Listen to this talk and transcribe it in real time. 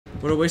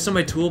What a waste of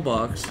my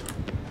toolbox.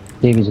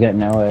 Davey's got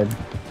no head.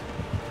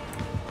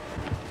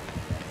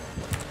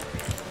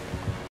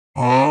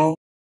 Huh?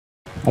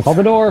 I called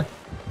the door!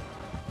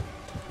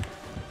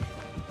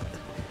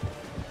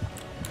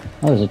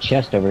 Oh, there's a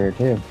chest over here,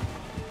 too.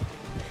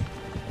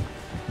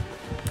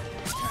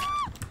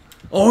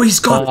 Oh, he's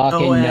got Fucking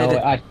no no, head.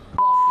 I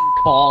fucking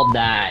called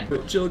that.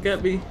 Jill,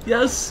 get me.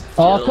 Yes.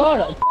 Oh, Jill.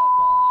 God.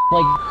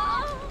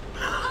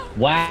 Like,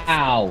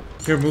 wow.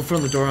 Here, move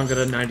from the door. I'm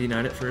gonna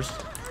 99 it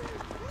first.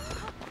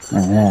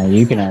 Yeah,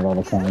 you can have all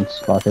the points,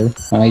 fucker.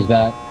 Oh, he's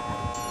back.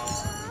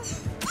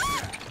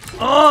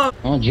 Oh!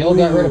 Well, Jill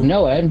got rid of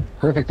Noed.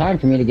 Perfect time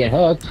for me to get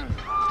hooked.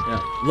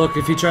 Yeah. Look,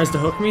 if he tries to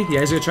hook me,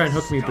 yeah, he's gonna try and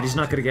hook me, but he's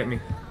not gonna get me.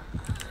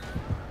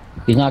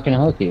 He's not gonna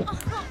hook you.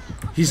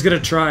 He's gonna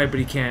try, but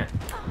he can't.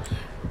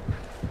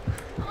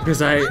 Because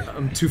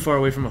I'm too far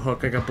away from a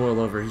hook. I got boil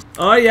over.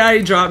 Oh yeah,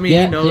 he dropped me.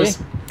 Yeah, he knows.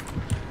 see?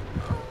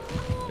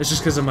 It's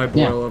just because of my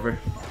boil over.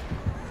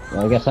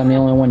 Well, I guess I'm the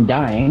only one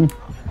dying.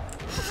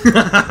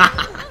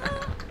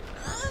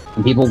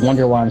 And people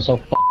wonder why I'm so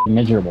fucking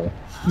miserable.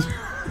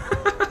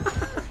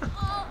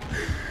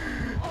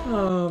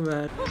 Oh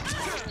man.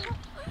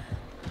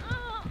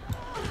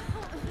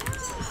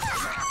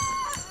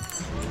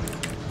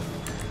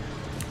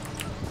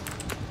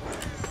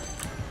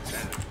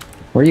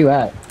 Where are you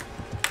at?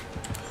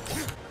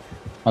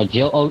 Oh,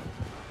 Jill.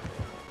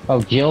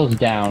 Oh, Jill's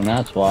down.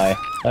 That's why. I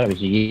thought it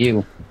was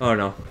you. Oh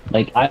no.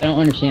 Like, I don't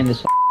understand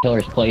this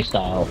killer's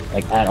playstyle,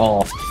 like, at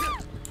all.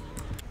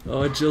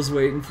 Oh, Jill's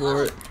waiting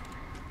for it.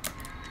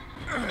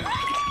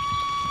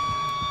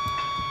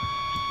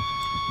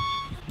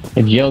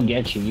 If Jill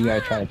gets you, you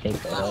gotta try to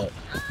take that hit.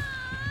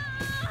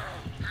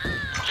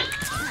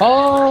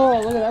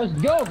 Oh, look at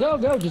that. Go, go,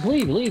 go. Just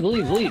leave, leave,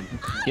 leave, leave.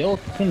 Jill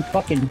can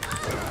fucking...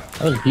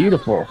 That was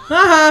beautiful.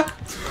 Haha!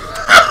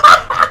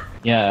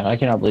 Yeah, I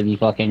cannot believe you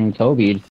fucking Kobe'd.